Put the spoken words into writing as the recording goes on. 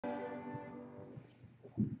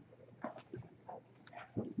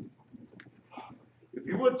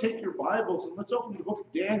would, take your Bibles and let's open the book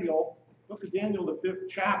of Daniel, the 5th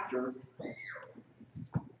chapter,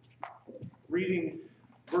 reading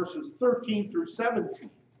verses 13 through 17.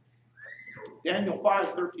 Daniel 5,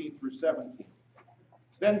 13 through 17.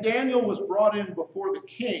 Then Daniel was brought in before the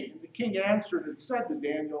king, and the king answered and said to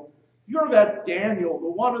Daniel, "You're that Daniel,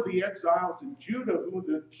 the one of the exiles in Judah, who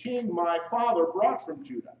the king my father brought from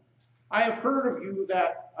Judah. I have heard of you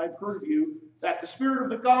that the spirit of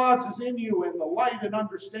the gods is in you, and the light and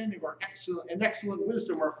understanding and excellent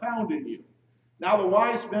wisdom are found in you. Now the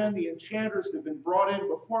wise men, the enchanters, have been brought in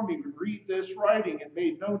before me to read this writing and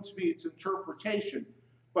made known to me its interpretation,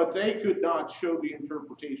 but they could not show the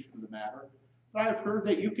interpretation of the matter. But I have heard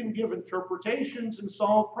that you can give interpretations and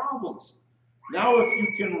solve problems. Now if you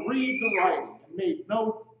can read the writing and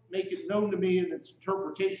make it known to me in its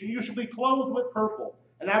interpretation, you shall be clothed with purple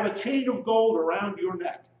and have a chain of gold around your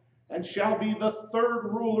neck, and shall be the third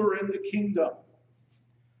ruler in the kingdom."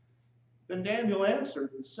 Then Daniel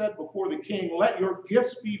answered and said before the king, "Let your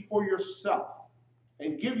gifts be for yourself,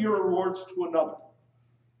 and give your rewards to another.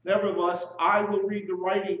 Nevertheless, I will read the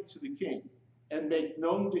writing to the king, and make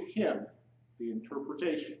known to him the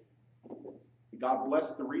interpretation." May God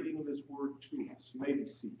bless the reading of his word to us. You may be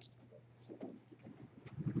seated.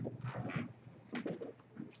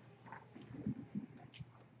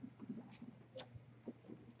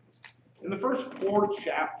 In the first 4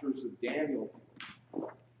 chapters of Daniel,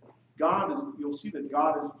 you'll see that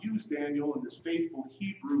God has used Daniel and his faithful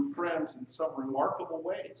Hebrew friends in some remarkable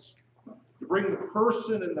ways to bring the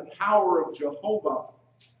person and the power of Jehovah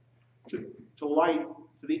to light,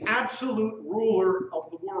 to the absolute ruler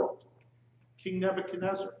of the world, King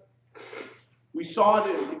Nebuchadnezzar. We saw it,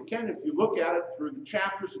 if you look at it through the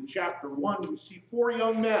chapters. In chapter 1, you see 4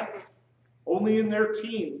 young men. Only in their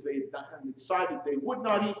teens, they decided they would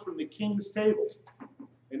not eat from the king's table.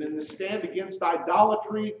 And in the stand against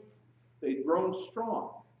idolatry, they'd grown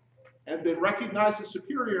strong and been recognized as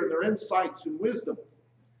superior in their insights and wisdom.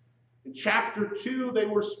 In chapter 2, they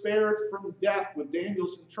were spared from death with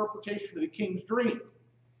Daniel's interpretation of the king's dream,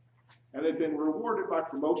 and had been rewarded by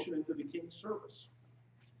promotion into the king's service.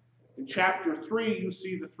 In chapter 3, you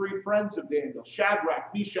see the 3 friends of Daniel,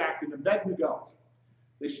 Shadrach, Meshach, and Abednego.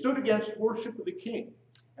 They stood against worship of the king,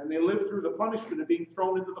 and they lived through the punishment of being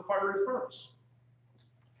thrown into the fiery furnace.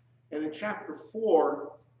 And in chapter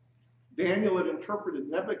 4, Daniel had interpreted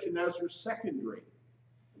Nebuchadnezzar's second dream.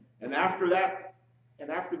 And after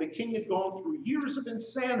the king had gone through years of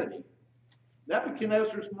insanity,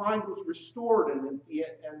 Nebuchadnezzar's mind was restored, and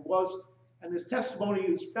his testimony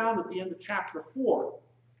is found at the end of chapter 4.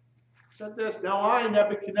 It said this: "Now I,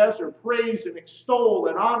 Nebuchadnezzar, praise and extol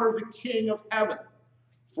and honor the King of heaven,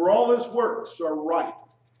 for all his works are right,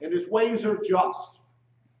 and his ways are just.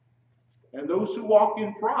 And those who walk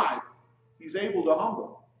in pride, he's able to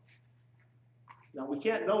humble." Now, we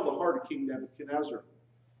can't know the heart of King Nebuchadnezzar,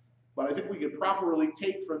 but I think we can properly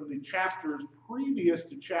take from the chapters previous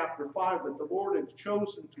to chapter 5 that the Lord had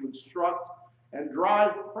chosen to instruct and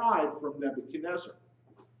drive pride from Nebuchadnezzar,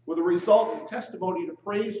 with a resultant testimony to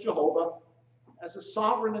praise Jehovah as a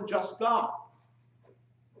sovereign and just God.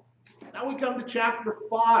 Now we come to chapter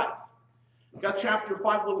 5. We've got chapter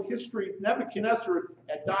 5, a little history. Nebuchadnezzar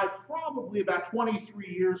had died probably about 23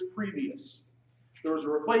 years previous. There was a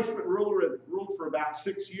replacement ruler that ruled for about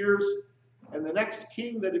 6 years. And the next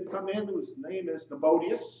king that had come in, whose name is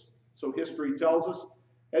Nabonius, so history tells us,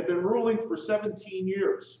 had been ruling for 17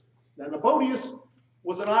 years. Now Nabonius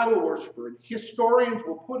was an idol worshiper, and historians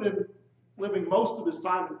will put him living most of his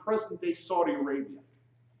time in present-day Saudi Arabia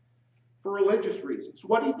for religious reasons.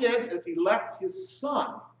 What he did is he left his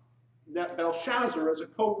son, Belshazzar, as a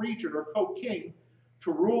co-regent or co-king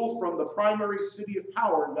to rule from the primary city of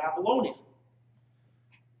power in Babylonia.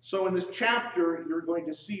 So in this chapter, you're going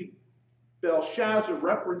to see Belshazzar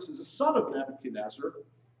referenced as a son of Nebuchadnezzar,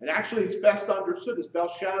 and actually it's best understood as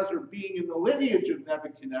Belshazzar being in the lineage of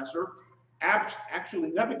Nebuchadnezzar, actually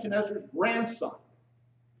Nebuchadnezzar's grandson.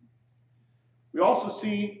 We also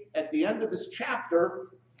see at the end of this chapter,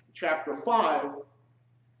 chapter 5,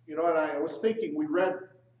 and I was thinking, we read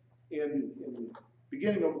in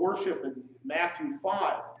beginning of worship in Matthew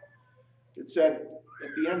 5, it said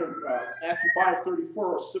at the end of Matthew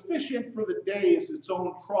 5:34, "Sufficient for the day is its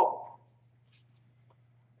own trouble."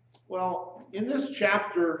 Well, in this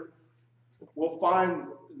chapter, we'll find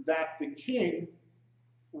that the king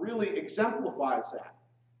really exemplifies that.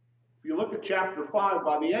 If you look at chapter 5,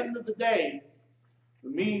 by the end of the day, the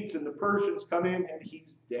Medes and the Persians come in and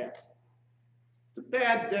he's dead. It's a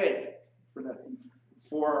bad day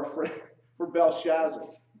for Belshazzar.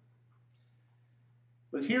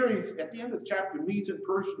 But here, at the end of the chapter, Medes and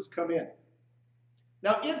Persians come in.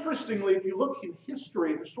 Now, interestingly, if you look in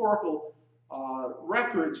history, historical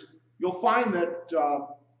records, you'll find that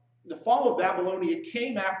the fall of Babylonia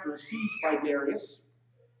came after a siege by Darius,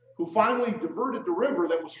 who finally diverted the river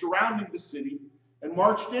that was surrounding the city and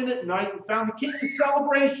marched in at night and found the king in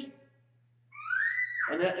celebration.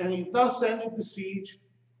 And he thus ended the siege.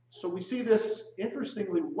 So we see this,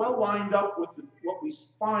 interestingly, well lined up with what we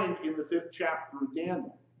find in the 5th chapter of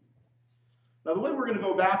Daniel. Now, the way we're going to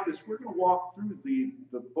go about this, we're going to walk through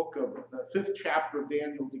the book of the 5th chapter of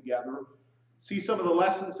Daniel together, see some of the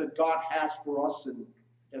lessons that God has for us, and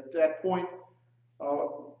at that point,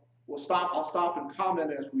 I'll stop and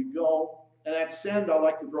comment as we go. And at its end, I'd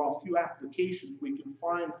like to draw a few applications we can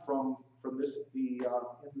find from this in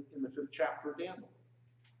the 5th chapter of Daniel.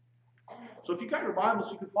 So if you got your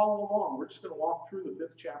Bibles, you can follow along. We're just going to walk through the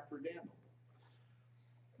 5th chapter of Daniel.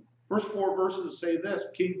 First 4 verses say this: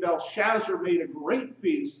 King Belshazzar made a great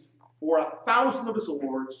feast for 1,000 of his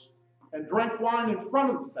lords and drank wine in front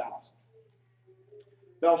of the 1,000.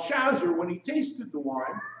 Belshazzar, when he tasted the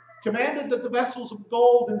wine, commanded that the vessels of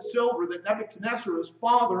gold and silver that Nebuchadnezzar, his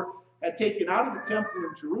father, had taken out of the temple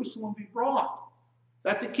in Jerusalem be brought,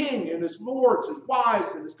 that the king and his lords, his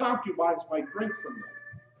wives, and his concubines might drink from them.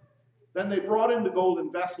 Then they brought in the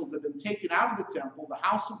golden vessels that had been taken out of the temple, the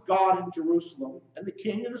house of God in Jerusalem, and the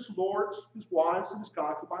king and his lords, his wives, and his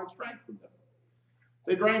concubines drank from them.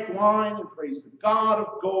 They drank wine and praised the God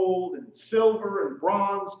of gold and silver and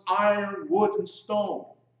bronze, iron, wood, and stone.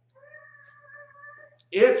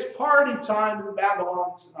 It's party time in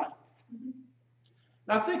Babylon tonight.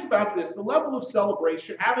 Now think about this, the level of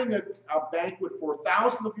celebration, having a banquet for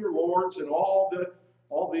 1,000 of your lords and all the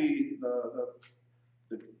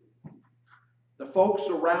folks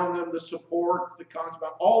around them, the support, the concubine,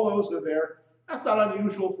 all those are there. That's not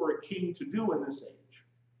unusual for a king to do in this age.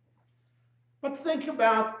 But think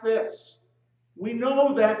about this. We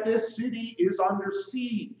know that this city is under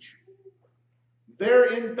siege.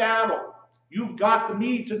 They're in battle. You've got the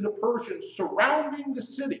Medes and the Persians surrounding the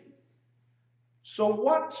city. So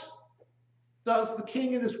what does the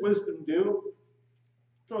king in his wisdom do?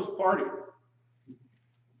 Throws a party.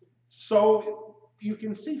 So you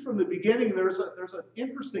can see from the beginning there's an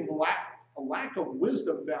interesting lack of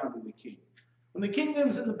wisdom found in the king. When the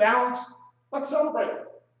kingdom's in the balance, let's celebrate.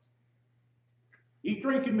 Eat,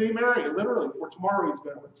 drink, and be merry. Literally, for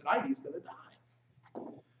tonight he's going to die.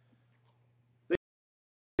 They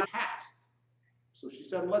passed. So she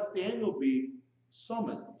said, let Daniel be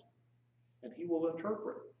summoned, and he will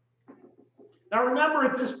interpret. Now remember,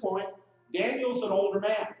 at this point, Daniel's an older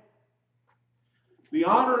man. The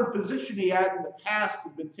honor and position he had in the past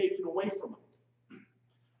had been taken away from him.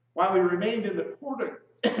 While he remained in the court of,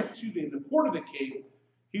 in the court of the king,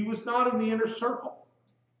 he was not in the inner circle,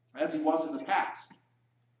 as he was in the past.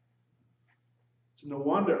 It's no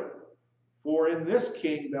wonder, for in this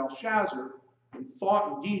king, Belshazzar, in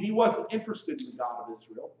thought and deed, he wasn't interested in the God of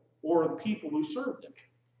Israel or the people who served him.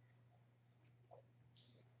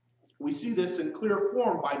 We see this in clear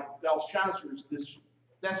form by Belshazzar's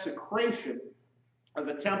desecration of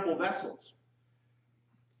the temple vessels.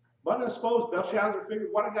 But I suppose Belshazzar figured,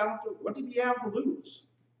 what did he have to lose?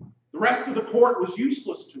 The rest of the court was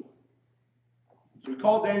useless to him. So he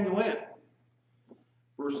called Daniel in.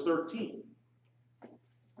 Verse 13.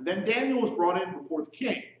 Then Daniel was brought in before the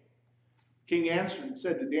king. The king answered and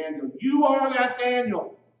said to Daniel, you are that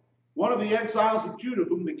Daniel, one of the exiles of Judah,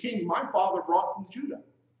 whom the king, my father, brought from Judah.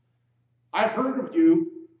 I've heard of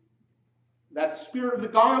you, that the spirit of the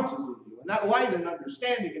gods is in you, and that light and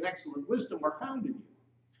understanding and excellent wisdom are found in you.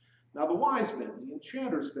 Now the wise men, the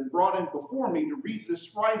enchanters, have been brought in before me to read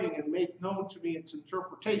this writing and make known to me its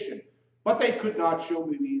interpretation. But they could not show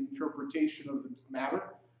me the interpretation of the matter.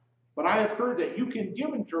 But I have heard that you can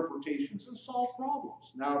give interpretations and solve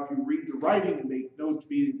problems. Now if you read the writing and make known to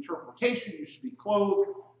me the interpretation, you should be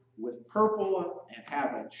clothed with purple and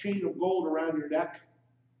have a chain of gold around your neck,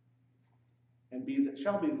 and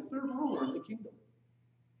shall be the third ruler in the kingdom.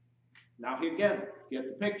 Now again, get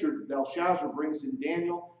the picture. Belshazzar brings in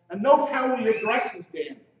Daniel, and note how he addresses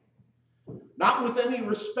Daniel. Not with any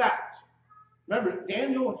respect. Remember,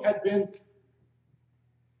 Daniel had been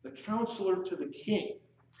the counselor to the king,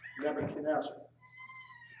 Nebuchadnezzar.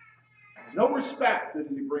 No respect did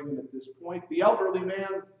he bring him at this point. The elderly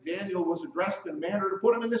man, Daniel, was addressed in a manner to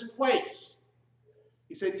put him in his place.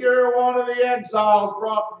 He said, you're one of the exiles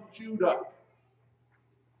brought from Judah.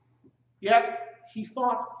 Yet he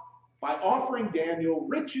thought by offering Daniel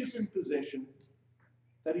riches and position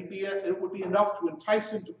that it would be enough to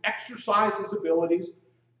entice him to exercise his abilities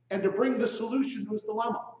and to bring the solution to his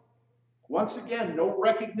dilemma. Once again, no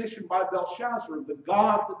recognition by Belshazzar of the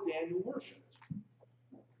God that Daniel worshipped.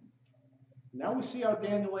 Now we see how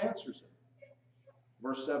Daniel answers him.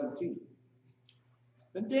 Verse 17.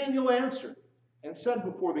 Then Daniel answered and said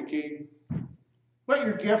before the king, let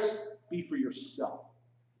your gifts be for yourself,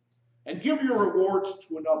 and give your rewards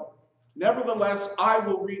to another. Nevertheless, I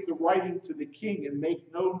will read the writing to the king and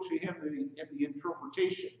make known to him the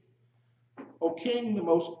interpretation. O king, the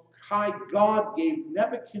most high God gave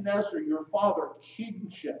Nebuchadnezzar your father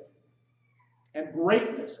kingship and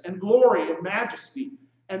greatness and glory and majesty.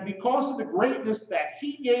 And because of the greatness that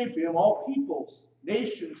he gave him, all peoples,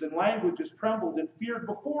 nations, and languages trembled and feared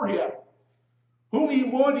before him. Whom he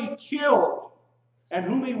would, he killed, and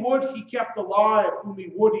whom he would, he kept alive, whom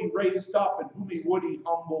he would, he raised up, and whom he would, he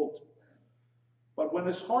humbled. But when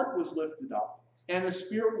his heart was lifted up, and his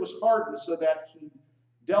spirit was hardened so that he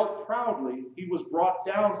dealt proudly, he was brought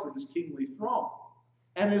down from his kingly throne,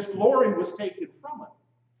 and his glory was taken from him.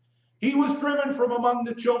 He was driven from among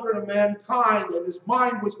the children of mankind, and his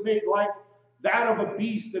mind was made like that of a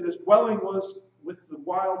beast, and his dwelling was with the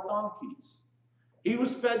wild donkeys. He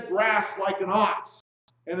was fed grass like an ox,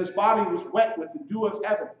 and his body was wet with the dew of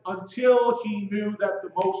heaven, until he knew that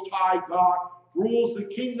the Most High God rules the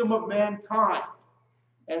kingdom of mankind,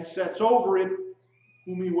 and sets over it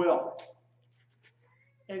whom he will.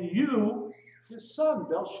 And you, his son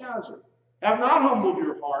Belshazzar, have not humbled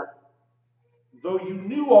your heart, though you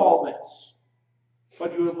knew all this,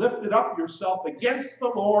 but you have lifted up yourself against the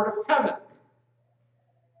Lord of heaven.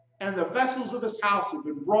 And the vessels of his house have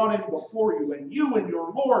been brought in before you, and you and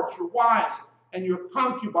your lords, your wives, and your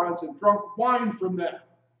concubines have drunk wine from them.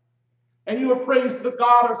 And you have praised the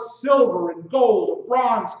God of silver and gold, of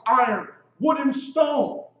bronze, iron, wood, and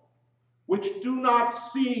stone, which do not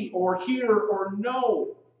see or hear or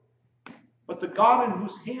know, but the God in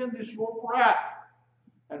whose hand is your breath,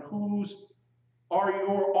 and whose are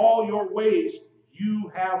all your ways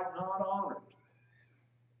you have not honored.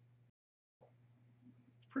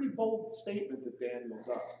 It's a pretty bold statement that Daniel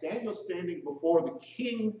does. Daniel's standing before the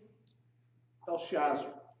king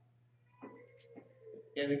Belshazzar.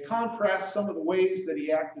 And in contrast, some of the ways that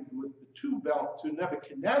he acted with the to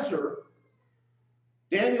Nebuchadnezzar,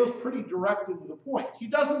 Daniel's pretty direct and to the point. He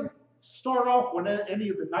doesn't start off with any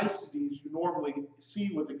of the niceties you normally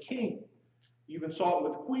see with a king. You even saw it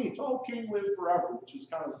with queens. Oh, king live forever, which is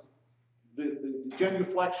kind of the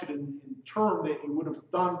genuflection in term that you would have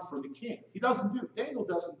done for the king. Daniel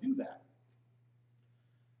doesn't do that.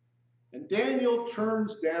 And Daniel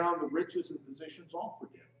turns down the riches and positions offered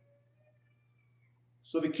him.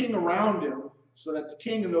 So the king around him, so that the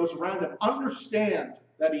king and those around him understand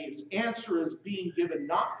that his answer is being given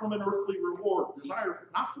not from an earthly reward,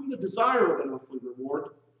 not from the desire of an earthly reward,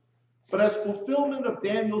 but as fulfillment of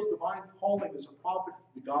Daniel's divine calling as a prophet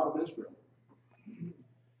of the God of Israel.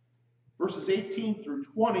 Verses 18 through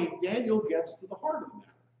 20, Daniel gets to the heart of the matter.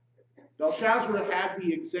 Belshazzar had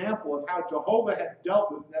the example of how Jehovah had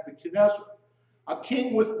dealt with Nebuchadnezzar, a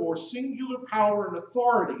king with more singular power and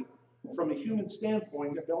authority from a human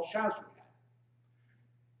standpoint than Belshazzar had.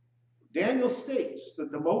 Daniel states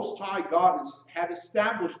that the Most High God had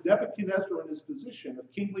established Nebuchadnezzar in his position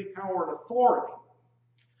of kingly power and authority,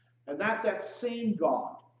 and that same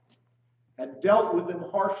God had dealt with him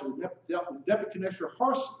harshly, dealt with Nebuchadnezzar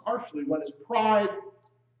harshly when his pride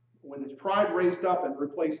raised up and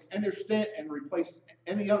replaced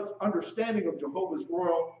any understanding of Jehovah's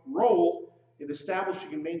royal role in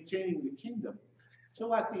establishing and maintaining the kingdom.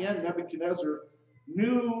 Till at the end, Nebuchadnezzar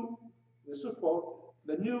knew, this is a quote,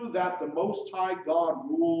 knew that the Most High God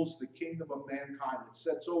rules the kingdom of mankind and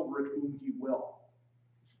sets over it whom he will.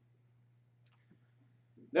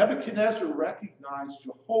 Nebuchadnezzar recognized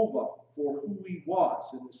Jehovah for who he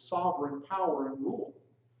was in his sovereign power and rule.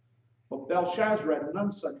 But Belshazzar had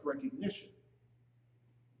none such recognition.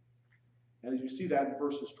 And you see that in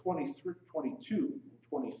verses 22 and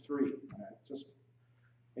 23.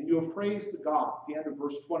 And you have praised the God, at the end of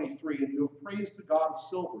verse 23, and you have praised the God of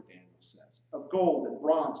silver, Daniel says, of gold and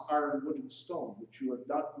bronze, iron, wood, and stone, which you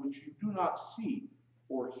do not see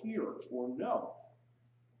or hear or know.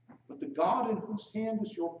 But the God in whose hand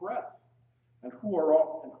is your breath, and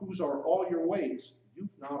whose are all your ways, you've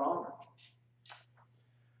not honored.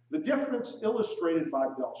 The difference illustrated by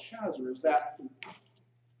Belshazzar is that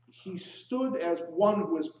he stood as one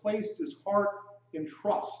who has placed his heart in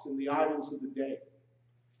trust in the idols of the day.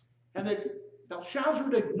 And Belshazzar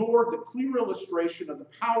had ignored the clear illustration of the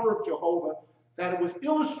power of Jehovah that it was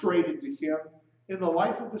illustrated to him in the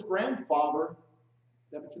life of his grandfather,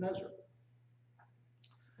 Nebuchadnezzar.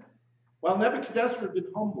 While Nebuchadnezzar had been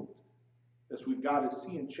humbled, as we've got to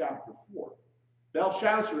see in chapter 4,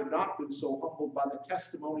 Belshazzar had not been so humbled by the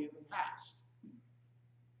testimony of the past.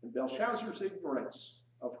 And Belshazzar's ignorance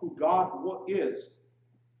of who God is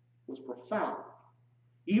was profound,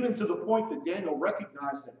 even to the point that Daniel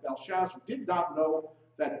recognized that Belshazzar did not know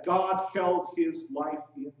that God held his life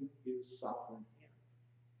in his sovereign hand.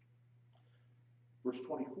 Verse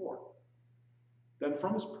 24. Then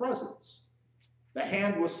from his presence the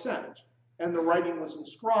hand was sent, and the writing was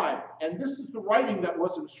inscribed. And this is the writing that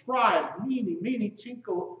was inscribed, meaning,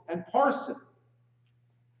 tinkle, and parson.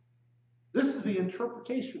 This is the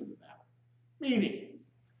interpretation of the matter. Meaning,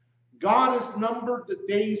 God has numbered the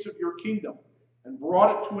days of your kingdom and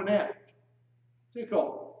brought it to an end.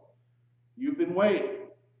 Tickle, you've been weighed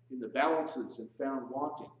in the balances and found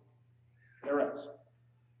wanting. Perez,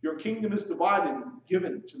 your kingdom is divided and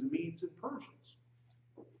given to the Medes and Persians.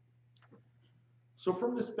 So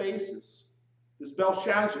from this basis, this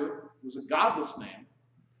Belshazzar was a godless man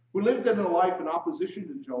who lived in a life in opposition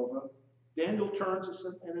to Jehovah. Daniel turns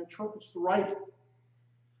and interprets the writing.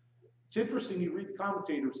 It's interesting, you read the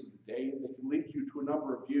commentators of the day, and they can lead you to a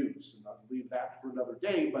number of views, and I'll leave that for another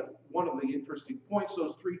day, but one of the interesting points,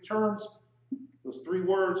 those three terms, those three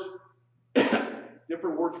words,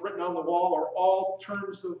 different words written on the wall, are all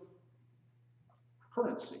terms of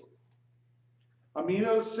currency.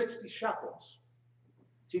 Amino is 60 shekels.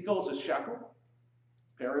 Tickle is a shekel.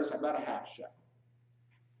 Perez about a half shekel.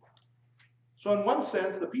 So in one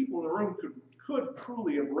sense, the people in the room could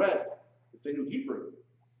truly have read, if they knew Hebrew,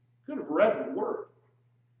 could have read the word,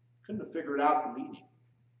 couldn't have figured out the meaning.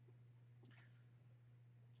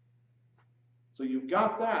 So you've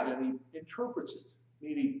got that, and he interprets it,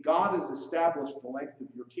 meaning God has established the length of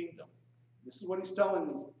your kingdom. This is what he's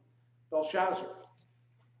telling Belshazzar.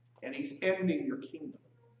 And he's ending your kingdom.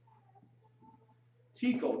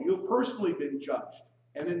 Tickle, you have personally been judged,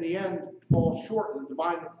 and in the end fall short in the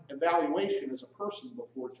divine evaluation as a person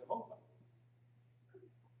before Jehovah.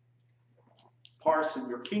 Parson,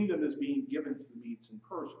 your kingdom is being given to the Medes and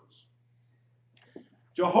Persians.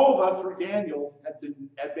 Jehovah, through Daniel,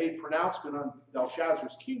 had made pronouncement on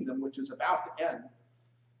Belshazzar's kingdom, which is about to end,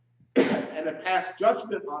 and had passed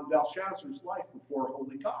judgment on Belshazzar's life before a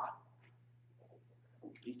holy God.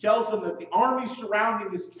 He tells them that the army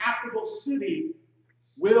surrounding his capital city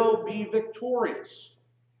will be victorious.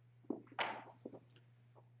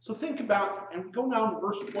 So think about, and we go now to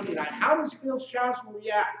verse 29. How does Belshazzar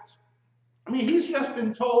react? I mean, he's just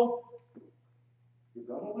been told, you're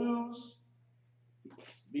going to lose.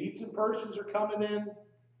 Medes and Persians are coming in.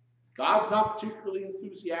 God's not particularly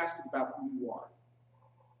enthusiastic about who you are.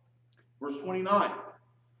 Verse 29.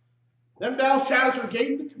 Then Belshazzar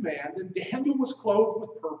gave the command, and Daniel was clothed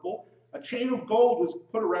with purple. A chain of gold was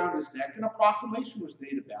put around his neck, and a proclamation was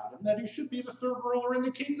made about him that he should be the third ruler in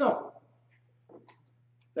the kingdom.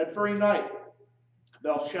 That very night,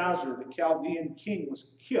 Belshazzar, the Chaldean king,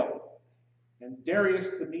 was killed, and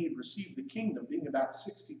Darius the Mede received the kingdom, being about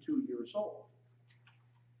 62 years old.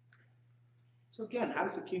 So again, how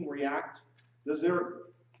does the king react? Is there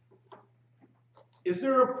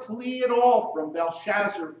a plea at all from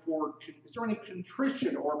Belshazzar is there any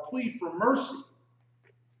contrition or a plea for mercy?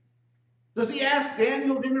 Does he ask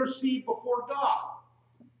Daniel to intercede before God?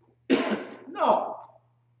 No.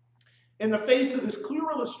 In the face of this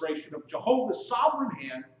clear illustration of Jehovah's sovereign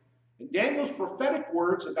hand and Daniel's prophetic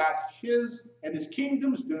words about his and his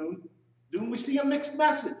kingdom's doom, we see a mixed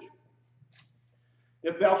message.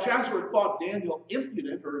 If Belshazzar had thought Daniel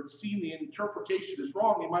impudent or had seen the interpretation as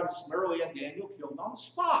wrong, he might have summarily had Daniel killed on the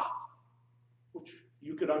spot, which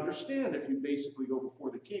you could understand if you basically go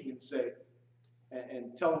before the king and say,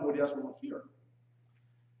 and tell him what he doesn't want to hear.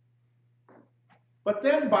 But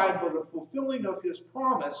then by the fulfilling of his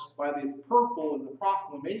promise, by the purple and the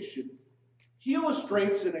proclamation, he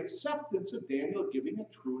illustrates an acceptance of Daniel giving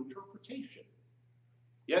a true interpretation.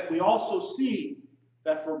 Yet we also see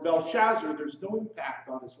that for Belshazzar, there's no impact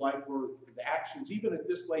on his life or the actions, even at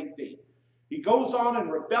this late date. He goes on in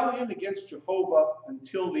rebellion against Jehovah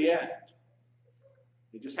until the end.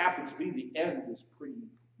 It just happens to be the end is pretty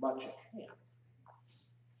much at hand.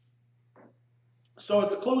 So as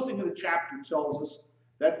the closing of the chapter tells us,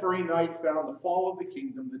 that very night found the fall of the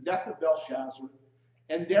kingdom, the death of Belshazzar,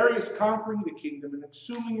 and Darius conquering the kingdom and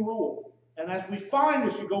assuming rule. And as we find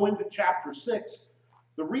as you go into chapter 6,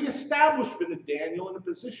 the reestablishment of Daniel in a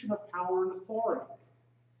position of power and authority.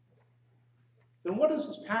 Then what does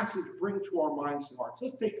this passage bring to our minds and hearts?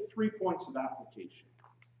 Let's take 3 points of application.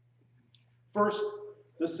 First,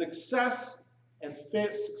 the successes and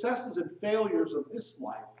failures of this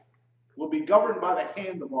life will be governed by the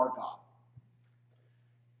hand of our God.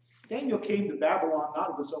 Daniel came to Babylon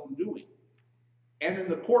not of his own doing, and in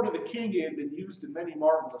the court of the king he had been used in many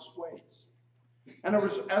marvelous ways. And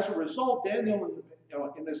as a result, Daniel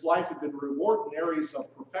in his life had been rewarded in areas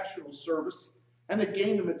of professional service and had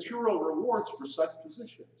gained the material rewards for such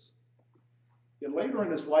positions. Yet later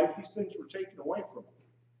in his life, these things were taken away from him.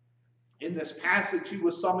 In this passage, he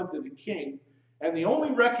was summoned to the king, and the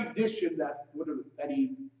only recognition that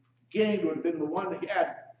he gained would have been the one he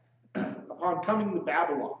had upon coming to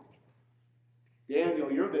Babylon.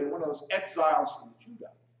 Daniel, you're one of those exiles from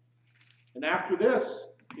Judah. And after this,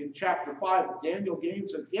 in chapter 5, Daniel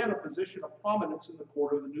gains again a position of prominence in the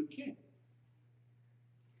court of the new king.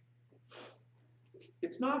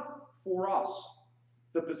 It's not for us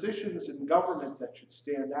the positions in government that should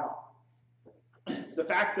stand out. It's the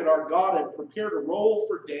fact that our God had prepared a role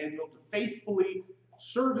for Daniel to faithfully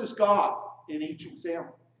serve his God in each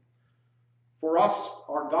example. For us,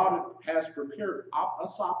 our God has prepared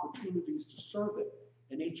us opportunities to serve him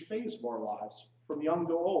in each phase of our lives, from young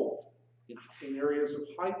to old, in areas of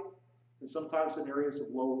height and sometimes in areas of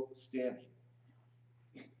low standing.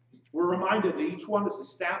 We're reminded that each one is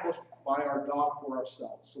established by our God for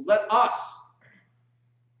ourselves. So let us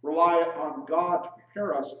rely on God to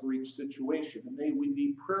prepare us for each situation, and may we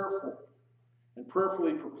be prayerful and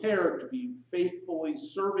prayerfully prepared to be faithfully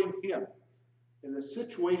serving him in the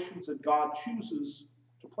situations that God chooses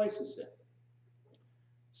to place us in.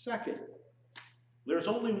 Second, there's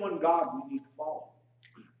only one God we need to follow.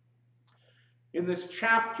 In this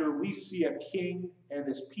chapter, we see a king and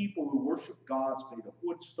his people who worship gods made of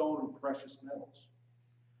wood, stone, and precious metals.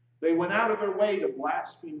 They went out of their way to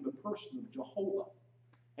blaspheme the person of Jehovah.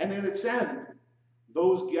 And in its end,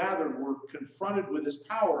 those gathered were confronted with his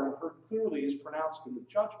power and heard clearly his pronouncement of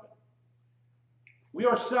judgment. We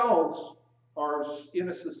ourselves are in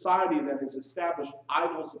a society that has established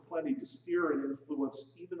idols aplenty to steer and influence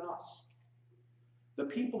even us. The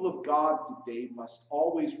people of God today must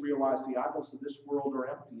always realize the idols of this world are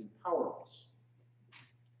empty and powerless.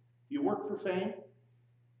 Do you work for fame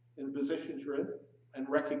in the positions you're in and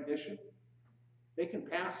recognition? They can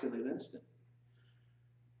pass in an instant.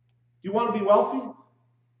 Do you want to be wealthy?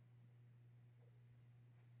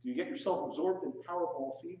 Do you get yourself absorbed in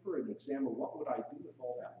Powerball fever and examine what would I do with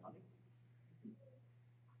all that money?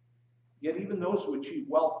 Yet even those who achieve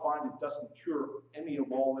wealth find it doesn't cure any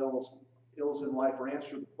of all ills in life or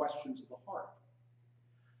answer the questions of the heart.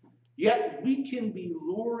 Yet we can be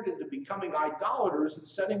lured into becoming idolaters and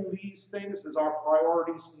setting these things as our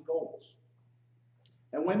priorities and goals.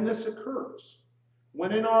 And when this occurs,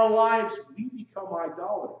 when in our lives we become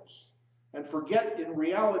idolaters and forget in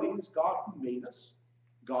reality it's God who made us,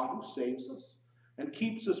 God who saves us, and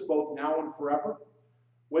keeps us both now and forever,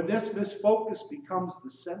 when this misfocus becomes the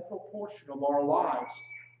central portion of our lives,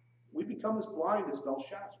 we become as blind as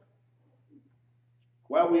Belshazzar.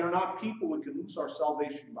 While we are not people who can lose our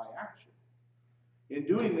salvation by action, in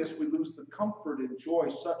doing this we lose the comfort and joy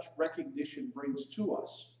such recognition brings to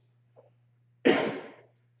us.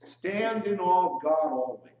 Stand in awe of God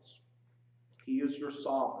always. He is your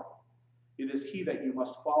sovereign. It is he that you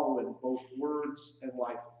must follow in both words and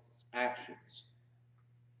life actions.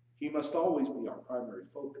 He must always be our primary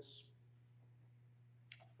focus.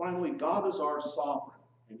 Finally, God is our sovereign,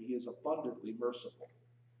 and he is abundantly merciful.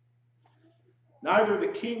 Neither the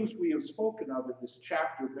kings we have spoken of in this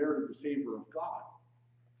chapter merited the favor of God.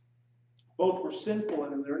 Both were sinful,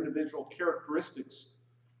 and in their individual characteristics,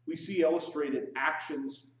 we see illustrated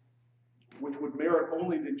actions which would merit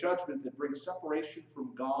only the judgment that brings separation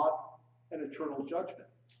from God and eternal judgment.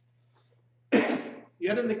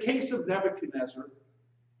 Yet in the case of Nebuchadnezzar,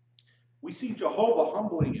 we see Jehovah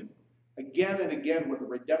humbling him again and again with a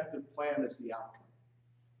redemptive plan as the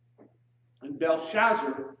outcome. In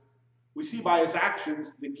Belshazzar, we see by his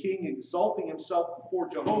actions the king exalting himself before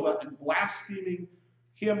Jehovah and blaspheming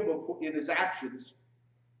him in his actions,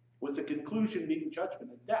 with the conclusion being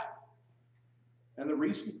judgment and death. And the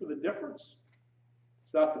reason for the difference?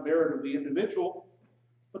 It's not the merit of the individual,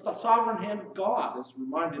 but the sovereign hand of God, as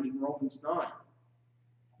reminded in Romans 9.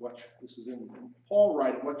 This is in Paul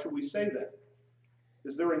writing, what shall we say then?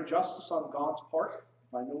 Is there injustice on God's part?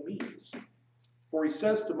 By no means. For he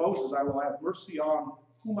says to Moses, I will have mercy on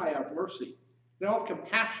whom I have mercy, and I'll have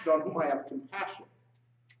compassion on whom I have compassion.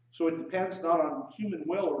 So it depends not on human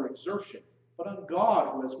will or exertion, but on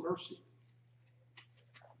God who has mercy.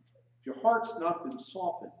 If your heart's not been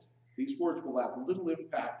softened, these words will have little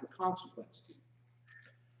impact or consequence to you.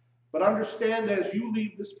 But understand as you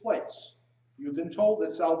leave this place, you've been told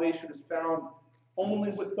that salvation is found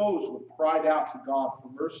only with those who have cried out to God for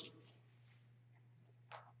mercy.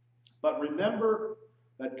 But remember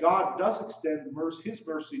that God does extend his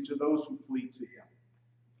mercy to those who flee to him.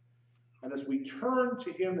 And as we turn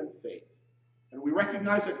to him in faith, and we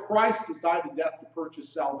recognize that Christ has died to death to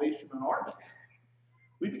purchase salvation on our behalf,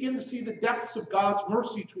 We begin to see the depths of God's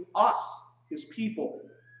mercy to us, his people.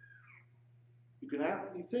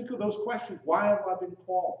 You think of those questions. Why have I been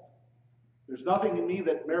called? There's nothing in me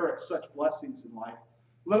that merits such blessings in life,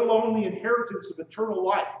 let alone the inheritance of eternal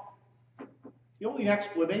life. The only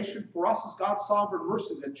explanation for us is God's sovereign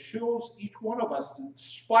mercy that shows each one of us, in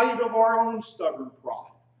spite of our own stubborn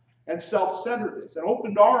pride and self-centeredness, and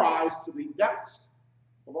opened our eyes to the depths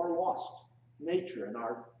of our lost nature and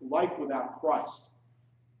our life without Christ.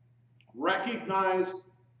 Recognize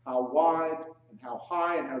how wide and how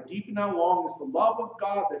high and how deep and how long is the love of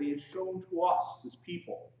God that he has shown to us, his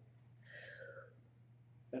people.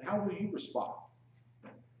 And how will you respond?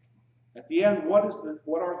 At the end, what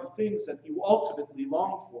are the things that you ultimately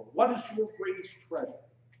long for? What is your greatest treasure?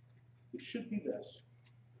 It should be this.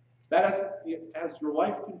 That as your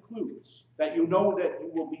life concludes, that you know that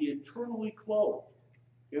you will be eternally clothed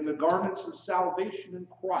in the garments of salvation in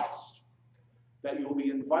Christ, that you will be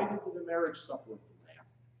invited to the marriage supper of the Lamb,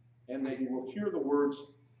 and that you will hear the words,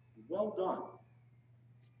 "Well done,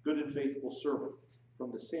 good and faithful servant,"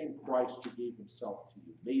 from the same Christ who gave himself to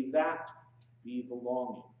you. May that be the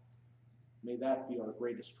longing. May that be our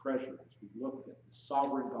greatest treasure as we look at the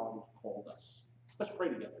sovereign God who called us. Let's pray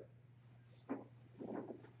together.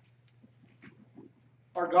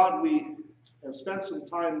 Our God, we have spent some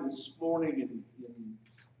time this morning in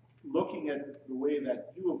looking at the way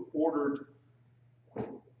that you have ordered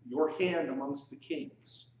your hand amongst the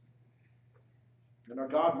kings. And our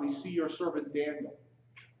God, we see your servant Daniel.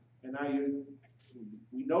 And now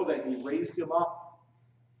we know that you raised him up.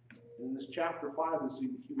 In this chapter 5, as he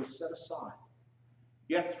was set aside.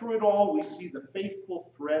 Yet through it all, we see the faithful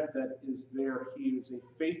thread that is there. He is a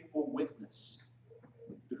faithful witness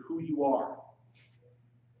to who you are.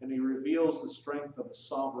 And he reveals the strength of a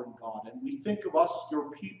sovereign God. And we think of us, your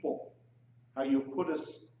people, how you've put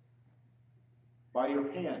us by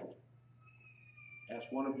your hand as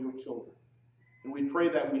one of your children. And we pray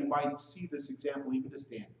that we might see this example even as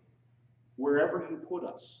Daniel. Wherever you put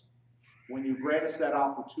us, when you grant us that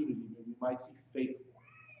opportunity, we might be faithful.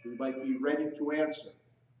 We might be ready to answer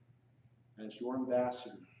as your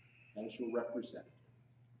ambassador, as your representative.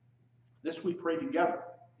 This we pray together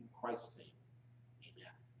in Christ's name.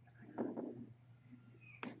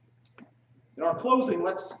 Amen. In our closing,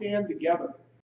 let's stand together